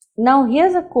Now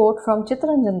here's a quote from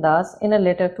Chittaranjan Das in a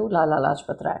letter to Lala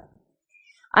Lajpat Rai.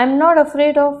 I'm not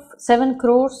afraid of 7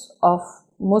 crores of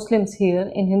Muslims here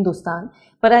in Hindustan,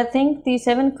 but I think the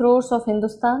 7 crores of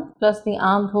Hindustan plus the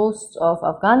armed hosts of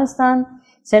Afghanistan,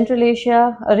 Central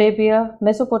Asia, Arabia,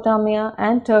 Mesopotamia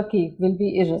and Turkey will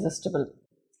be irresistible.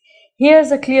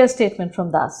 Here's a clear statement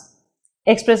from Das,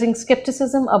 expressing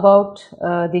skepticism about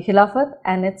the Khilafat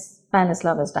and its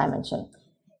pan-Islamist dimension.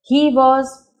 He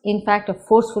was, in fact, a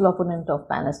forceful opponent of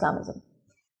pan-Islamism.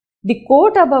 The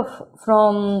quote above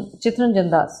from Chittaranjan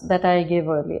Das that I gave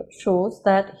earlier shows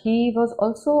that he was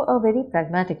also a very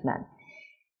pragmatic man.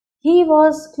 He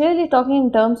was clearly talking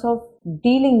in terms of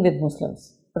dealing with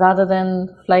Muslims rather than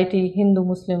flighty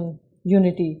Hindu-Muslim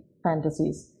unity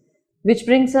fantasies, which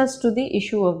brings us to the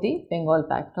issue of the Bengal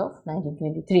Pact of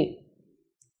 1923.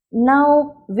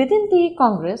 Now, within the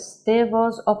Congress, there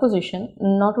was opposition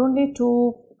not only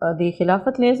to the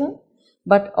Khilafat liaison,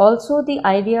 but also the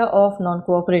idea of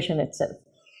non-cooperation itself.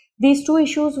 These two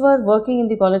issues were working in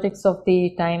the politics of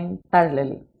the time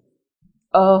parallelly.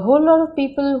 A whole lot of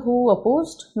people who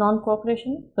opposed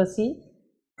non-cooperation per se,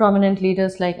 prominent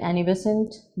leaders like Annie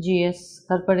Besant, G.S.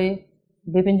 Kharpade,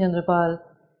 Bipin Chandra Pal,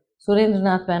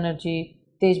 Surendranath Banerjee,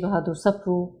 Tej Bahadur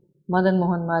Sapru, Madan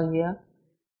Mohan Malviya,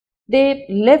 they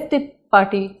left the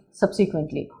party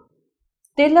subsequently.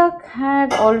 Tilak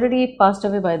had already passed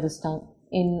away by this time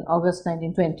in August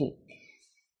 1920.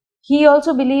 He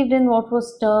also believed in what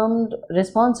was termed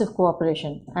responsive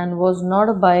cooperation and was not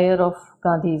a buyer of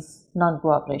Gandhi's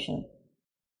non-cooperation.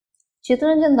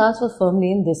 Chittaranjan Das was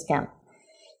firmly in this camp.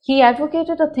 He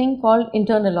advocated a thing called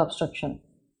internal obstruction,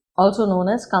 also known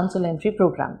as council entry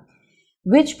program,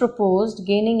 which proposed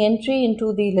gaining entry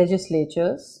into the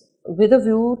legislatures with a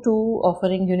view to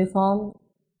offering uniform,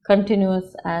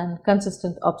 continuous and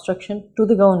consistent obstruction to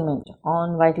the government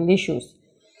on vital issues.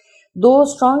 Though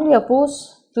strongly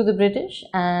opposed to the British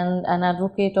and an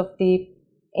advocate of the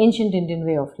ancient Indian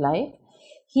way of life,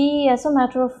 he, as a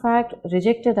matter of fact,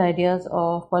 rejected ideas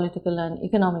of political and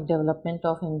economic development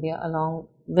of India along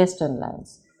Western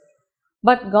lines.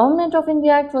 But Government of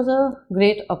India Act was a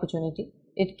great opportunity.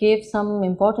 It gave some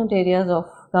important areas of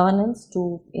governance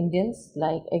to Indians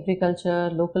like agriculture,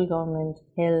 local government,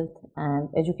 health and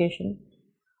education,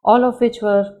 all of which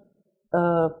were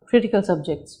critical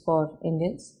subjects for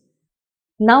Indians.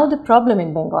 Now the problem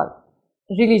in Bengal,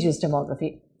 religious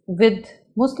demography, with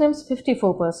Muslims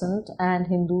 54% and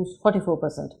Hindus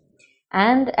 44%,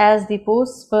 and as the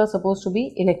posts were supposed to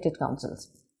be elected councils.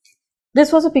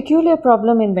 This was a peculiar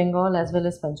problem in Bengal as well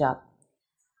as Punjab.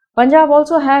 Punjab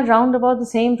also had round about the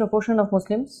same proportion of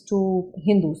Muslims to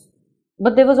Hindus,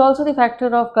 but there was also the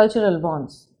factor of cultural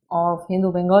bonds of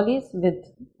Hindu Bengalis with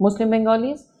Muslim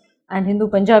Bengalis and Hindu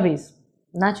Punjabis,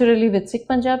 naturally with Sikh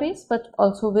Punjabis but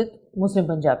also with Muslim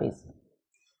Punjabis.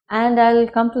 And I'll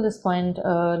come to this point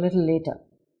a little later.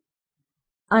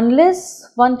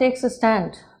 Unless one takes a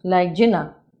stand like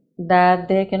Jinnah that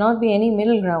there cannot be any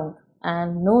middle ground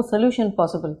and no solution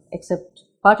possible except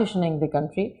partitioning the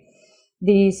country,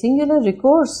 the singular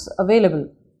recourse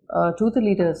available to the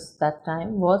leaders that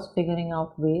time was figuring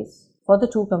out ways for the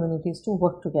two communities to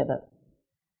work together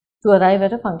to arrive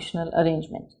at a functional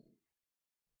arrangement.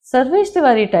 Sarvesh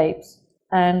Tiwari types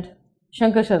and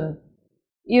Shankar Sharan,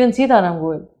 even Sitaram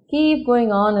Goel, keep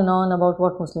going on and on about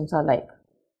what Muslims are like.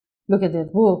 Look at their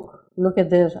book, look at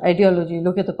their ideology,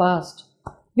 look at the past.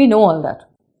 We know all that.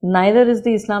 Neither is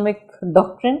the Islamic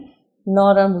doctrine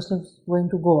nor are Muslims going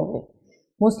to go away.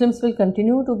 Muslims will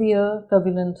continue to be a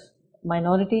turbulent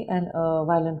minority and a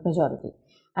violent majority.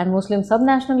 And Muslim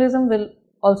subnationalism will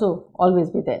also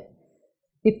always be there.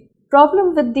 The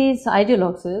problem with these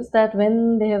ideologues is that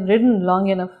when they have ridden long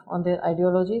enough on their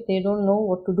ideology, they don't know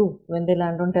what to do when they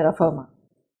land on terra firma.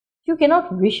 You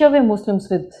cannot wish away Muslims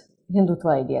with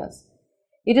Hindutva ideas.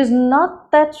 It is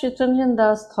not that Chittaranjan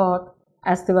Das thought,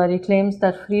 as Tiwari claims,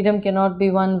 that freedom cannot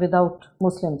be won without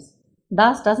Muslims.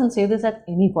 Das doesn't say this at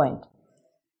any point.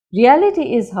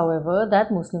 Reality is, however,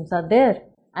 that Muslims are there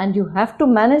and you have to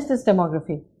manage this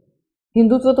demography.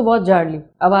 Hindutva तो बहुत झाड़ ली,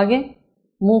 अब आगे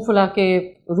मुंह फुला के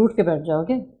रूठ के बैठ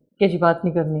जाओगे कि जी बात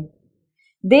नहीं करनी.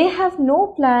 They have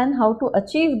no plan how to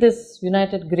achieve this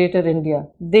united greater India.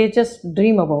 They just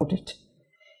dream about it.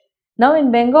 Now in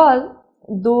Bengal,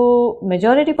 though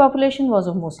majority population was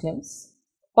of Muslims,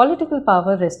 political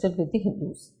power rested with the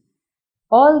Hindus.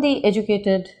 All the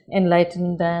educated,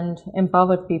 enlightened and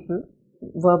empowered people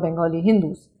were Bengali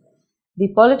Hindus. The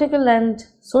political and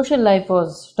social life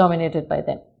was dominated by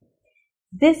them.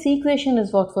 This equation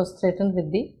is what was threatened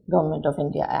with the Government of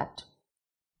India Act.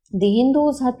 The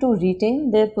Hindus had to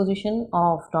retain their position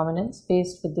of dominance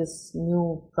faced with this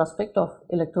new prospect of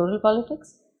electoral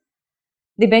politics.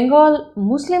 The Bengal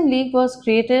Muslim League was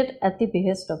created at the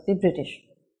behest of the British.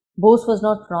 Bose was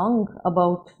not wrong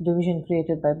about division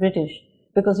created by British,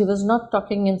 because he was not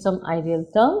talking in some ideal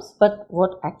terms, but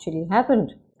what actually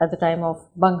happened at the time of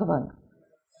Bangabang.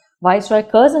 Viceroy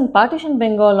Curzon partitioned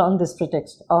Bengal on this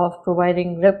pretext of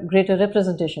providing greater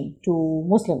representation to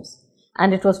Muslims,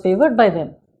 and it was favored by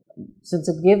them since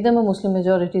it gave them a Muslim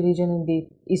majority region in the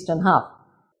eastern half,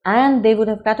 and they would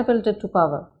have catapulted to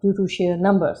power due to sheer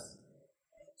numbers.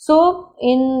 So,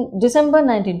 in December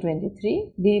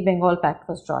 1923, the Bengal Pact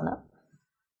was drawn up,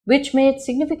 which made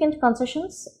significant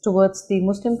concessions towards the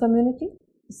Muslim community,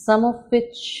 some of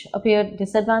which appeared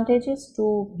disadvantageous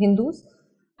to Hindus,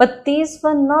 but these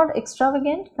were not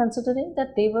extravagant considering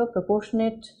that they were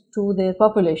proportionate to their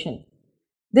population.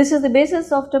 This is the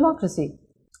basis of democracy.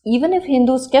 Even if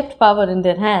Hindus kept power in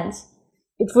their hands,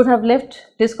 it would have left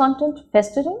discontent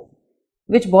festering,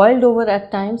 which boiled over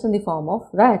at times in the form of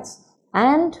riots,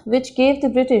 and which gave the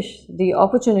British the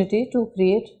opportunity to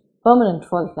create permanent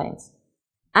fault lines.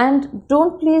 And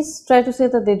don't please try to say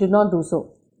that they did not do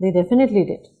so. They definitely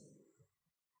did.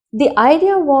 The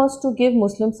idea was to give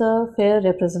Muslims a fair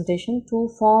representation, to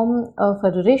form a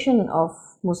federation of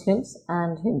Muslims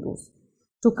and Hindus,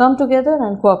 to come together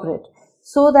and cooperate,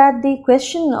 so that the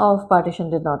question of partition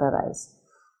did not arise.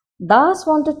 Das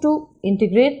wanted to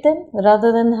integrate them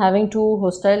rather than having two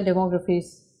hostile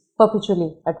demographies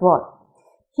perpetually at war.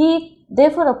 He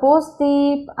therefore opposed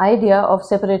the idea of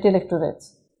separate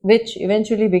electorates, which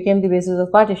eventually became the basis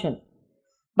of partition.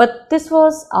 But this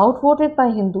was outvoted by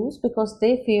Hindus because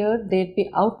they feared they'd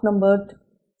be outnumbered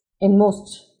in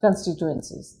most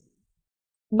constituencies.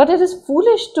 But it is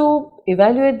foolish to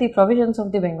evaluate the provisions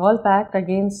of the Bengal Pact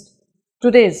against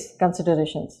today's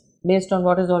considerations based on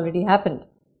what has already happened.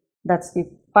 That's the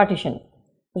partition,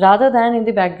 rather than in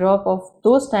the backdrop of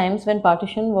those times when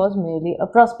partition was merely a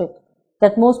prospect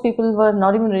that most people were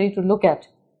not even ready to look at.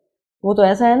 वो तो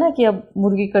ऐसा है ना कि अब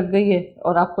मुर्गी cut गई है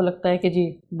और आपको लगता है कि जी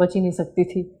बच ही नहीं सकती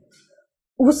थी।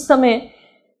 उस समय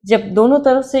जब दोनों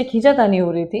तरफ से खींचातानी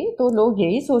हो रही थी तो लोग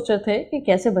यही सोच रहे थे कि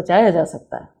कैसे बचाया जा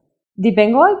सकता है। The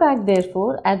Bengal Pact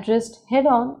therefore addressed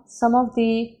head-on some of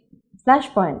the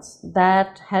flashpoints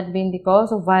that had been the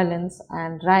cause of violence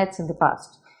and riots in the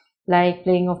past, like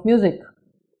playing of music,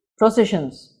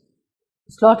 processions,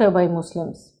 slaughter by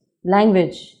Muslims,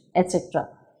 language, etc.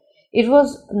 It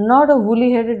was not a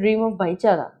woolly-headed dream of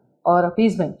bhaichara or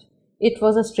appeasement. It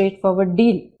was a straightforward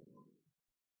deal,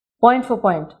 point for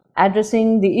point,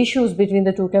 addressing the issues between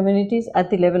the two communities at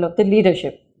the level of the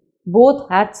leadership. Both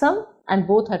had some and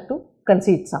both had to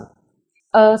concede some.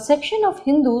 A section of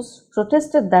Hindus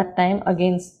protested that time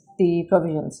against the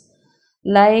provisions.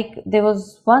 Like there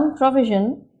was one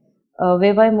provision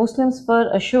whereby Muslims were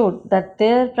assured that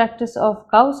their practice of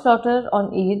cow slaughter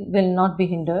on Eid will not be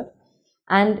hindered,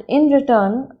 and in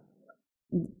return,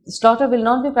 slaughter will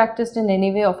not be practiced in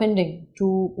any way offending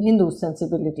to Hindu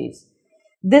sensibilities.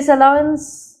 This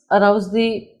allowance aroused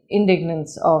the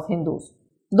indignance of Hindus.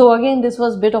 Though again this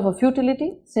was a bit of a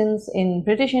futility, since in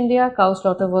British India cow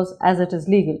slaughter was as it is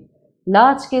legal.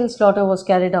 Large scale slaughter was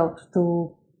carried out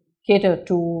to cater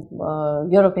to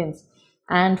Europeans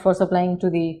and for supplying to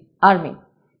the army.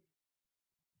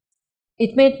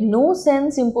 It made no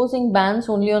sense imposing bans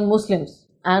only on Muslims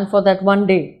and for that one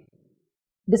day.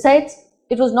 Besides,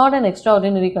 it was not an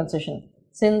extraordinary concession,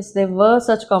 since there were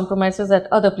such compromises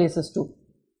at other places too.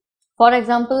 For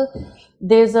example,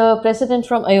 there is a precedent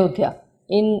from Ayodhya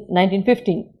in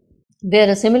 1915.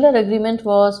 There a similar agreement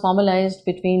was formalized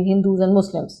between Hindus and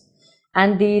Muslims,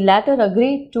 and the latter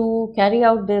agreed to carry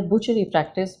out their butchery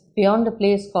practice beyond a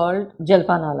place called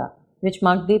Jalpanala, which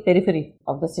marked the periphery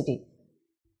of the city.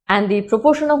 And the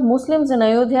proportion of Muslims in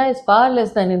Ayodhya is far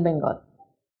less than in Bengal.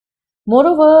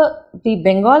 Moreover, the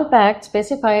Bengal Pact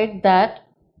specified that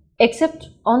except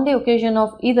on the occasion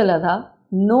of Eid al-Adha,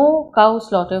 no cow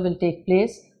slaughter will take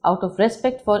place out of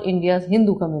respect for India's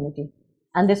Hindu community,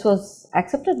 and this was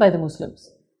accepted by the Muslims.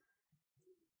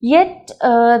 Yet,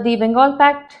 the Bengal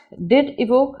Pact did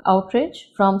evoke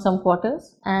outrage from some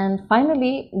quarters, and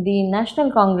finally the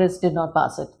National Congress did not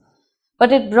pass it.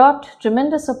 But it brought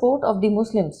tremendous support of the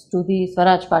Muslims to the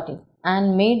Swaraj Party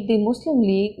and made the Muslim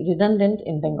League redundant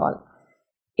in Bengal.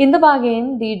 In the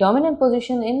bargain, the dominant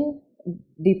position in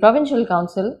the provincial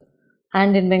council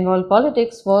and in Bengal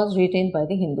politics was retained by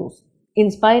the Hindus, in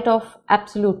spite of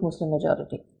absolute Muslim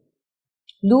majority.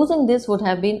 Losing this would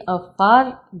have been a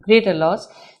far greater loss,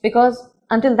 because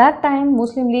until that time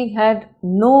Muslim League had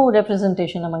no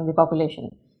representation among the population.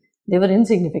 They were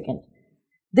insignificant.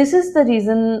 This is the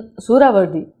reason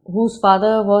Surawardi, whose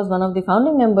father was one of the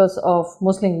founding members of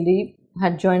Muslim League,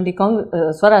 had joined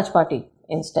the Swaraj Party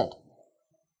instead.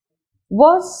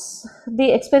 Was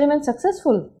the experiment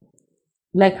successful?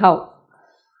 Like how?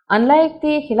 Unlike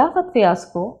the Khilafat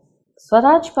fiasco,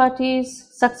 Swaraj Party's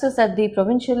success at the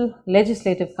Provincial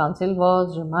Legislative Council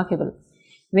was remarkable,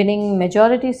 winning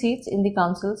majority seats in the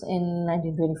councils in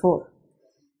 1924.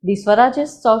 The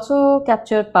Swarajists also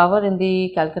captured power in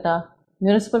the Calcutta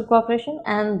Municipal Corporation,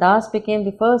 and Das became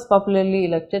the first popularly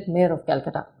elected mayor of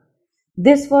Calcutta.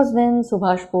 This was when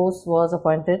Subhash Bose was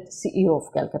appointed CEO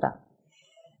of Calcutta.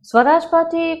 Swaraj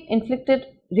Party inflicted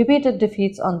repeated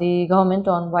defeats on the government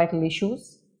on vital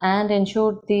issues and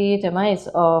ensured the demise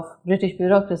of British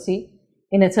bureaucracy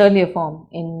in its earlier form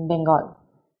in Bengal.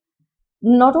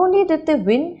 Not only did they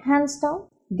win hands down,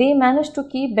 they managed to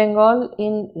keep Bengal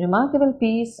in remarkable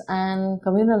peace and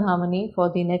communal harmony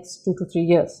for the next 2 to 3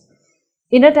 years,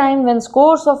 in a time when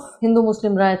scores of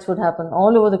Hindu-Muslim riots would happen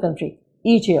all over the country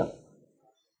each year.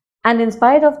 And in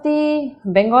spite of the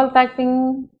Bengal Pact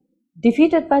being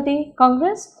defeated by the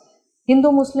Congress,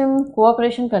 Hindu-Muslim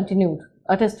cooperation continued,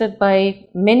 attested by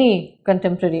many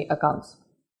contemporary accounts.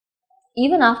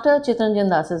 Even after Chittaranjan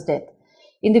Das's death,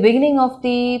 in the beginning of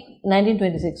the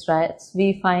 1926 riots,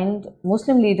 we find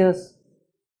Muslim leaders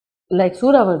like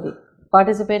Surawardi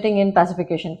participating in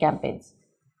pacification campaigns.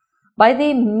 By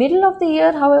the middle of the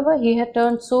year, however, he had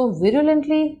turned so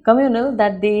virulently communal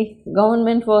that the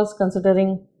government was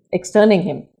considering externing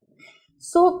him.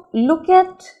 So look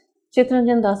at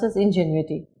Chittaranjan Das's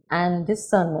ingenuity and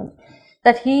discernment,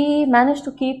 that he managed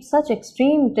to keep such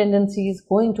extreme tendencies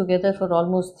going together for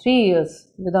almost 3 years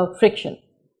without friction.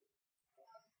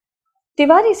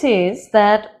 Tiwari says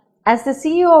that as the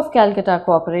CEO of Calcutta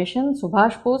Corporation,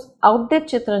 Subhash Bose outdid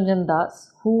Chittaranjan Das,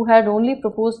 who had only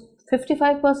proposed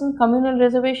 55% communal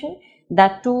reservation,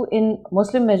 that too in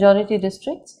Muslim majority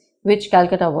districts, which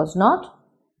Calcutta was not.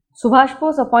 Subhash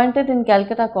Bose appointed in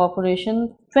Calcutta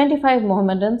Corporation 25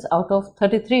 Mohammedans out of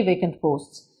 33 vacant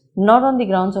posts, not on the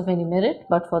grounds of any merit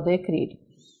but for their creed.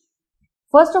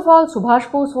 First of all, Subhash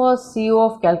Bose was CEO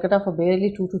of Calcutta for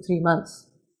barely 2 to 3 months.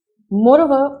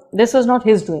 Moreover, this was not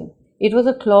his doing. It was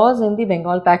a clause in the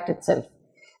Bengal Pact itself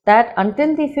that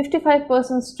until the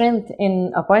 55% strength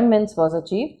in appointments was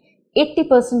achieved,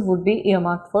 80% would be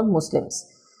earmarked for Muslims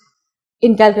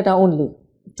in Calcutta only,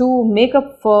 to make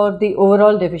up for the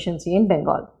overall deficiency in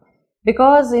Bengal,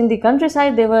 because in the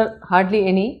countryside there were hardly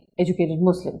any educated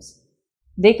Muslims.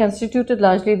 They constituted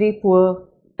largely the poor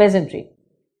peasantry.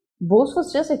 Bose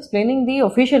was just explaining the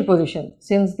official position,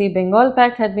 since the Bengal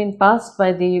Pact had been passed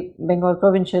by the Bengal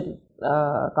Provincial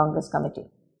Congress Committee.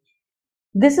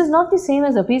 This is not the same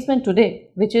as appeasement today,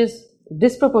 which is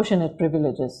disproportionate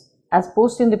privileges, as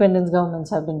post-independence governments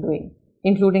have been doing,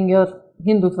 including your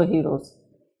Hindutva heroes.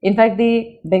 In fact,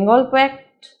 the Bengal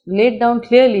Pact laid down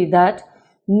clearly that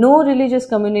no religious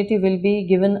community will be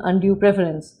given undue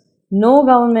preference. No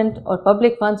government or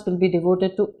public funds will be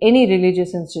devoted to any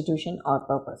religious institution or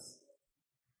purpose.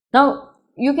 Now,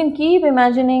 you can keep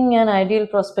imagining an ideal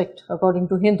prospect according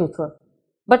to Hindutva,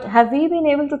 but have we been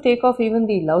able to take off even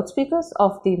the loudspeakers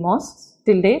of the mosques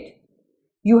till date?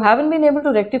 You haven't been able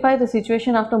to rectify the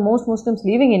situation after most Muslims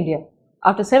leaving India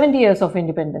after 70 years of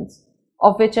independence,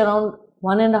 of which around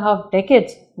 1.5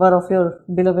 decades were of your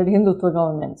beloved Hindutva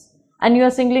governments. And you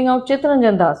are singling out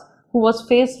Chittaranjan Das, who was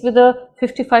faced with a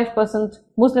 55%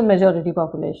 Muslim majority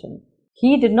population.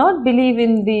 He did not believe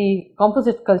in the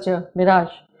composite culture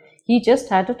mirage. He just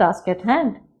had a task at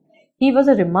hand. He was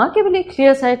a remarkably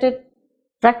clear-sighted,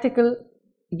 practical,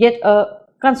 yet a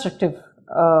constructive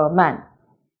man.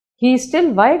 He is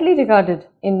still widely regarded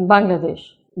in Bangladesh.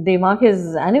 They mark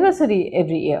his anniversary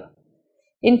every year.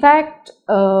 In fact,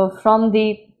 from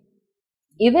the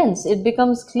events, it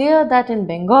becomes clear that in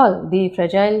Bengal, the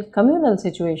fragile communal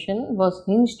situation was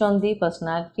hinged on the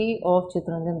personality of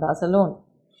Chittaranjan Das alone.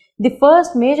 The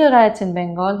first major riots in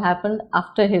Bengal happened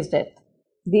after his death,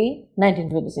 the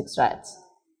 1926 riots.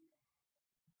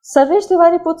 Sarvesh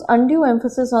Tiwari puts undue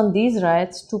emphasis on these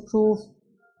riots to prove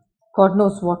God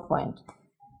knows what point.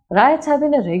 Riots have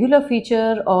been a regular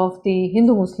feature of the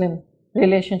Hindu-Muslim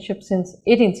relationship since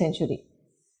 18th century.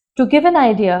 To give an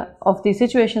idea of the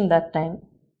situation that time,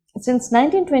 since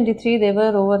 1923 there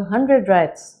were over 100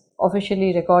 riots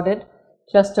officially recorded,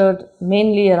 clustered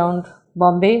mainly around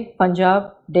Bombay,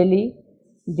 Punjab, Delhi,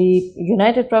 the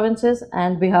United Provinces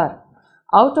and Bihar,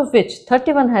 out of which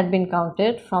 31 had been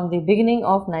counted from the beginning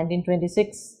of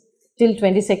 1926 till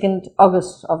 22nd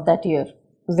August of that year,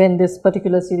 when this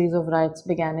particular series of riots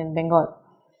began in Bengal.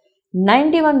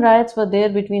 91 riots were there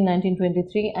between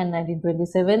 1923 and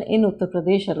 1927 in Uttar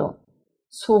Pradesh alone.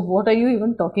 So, what are you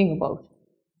even talking about?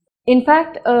 In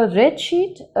fact, a red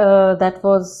sheet that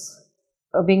was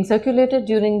being circulated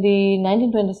during the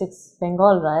 1926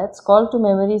 Bengal riots called to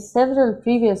memory several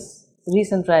previous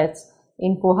recent riots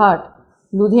in Kohat,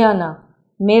 Ludhiana,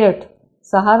 Meerut,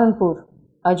 Saharanpur,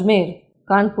 Ajmer,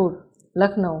 Kanpur,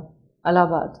 Lucknow,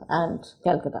 Allahabad, and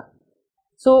Calcutta.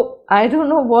 So, I don't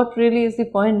know what really is the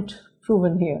point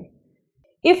proven here.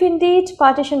 If indeed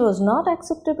partition was not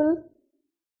acceptable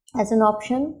as an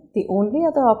option, the only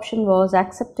other option was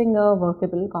accepting a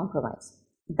workable compromise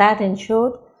that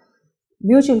ensured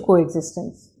mutual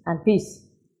coexistence and peace.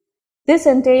 This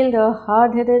entailed a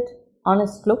hard-headed,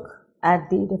 honest look at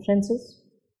the differences,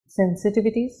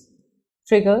 sensitivities,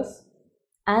 triggers,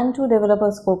 and to develop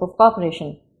a scope of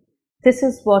cooperation. This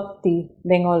is what the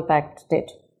Bengal Pact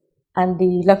did, and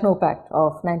the Lucknow Pact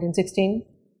of 1916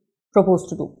 proposed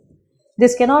to do.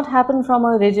 This cannot happen from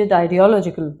a rigid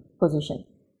ideological position.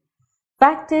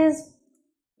 Fact is,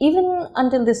 even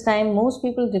until this time, most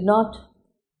people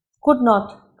could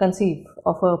not conceive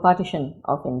of a partition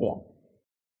of India.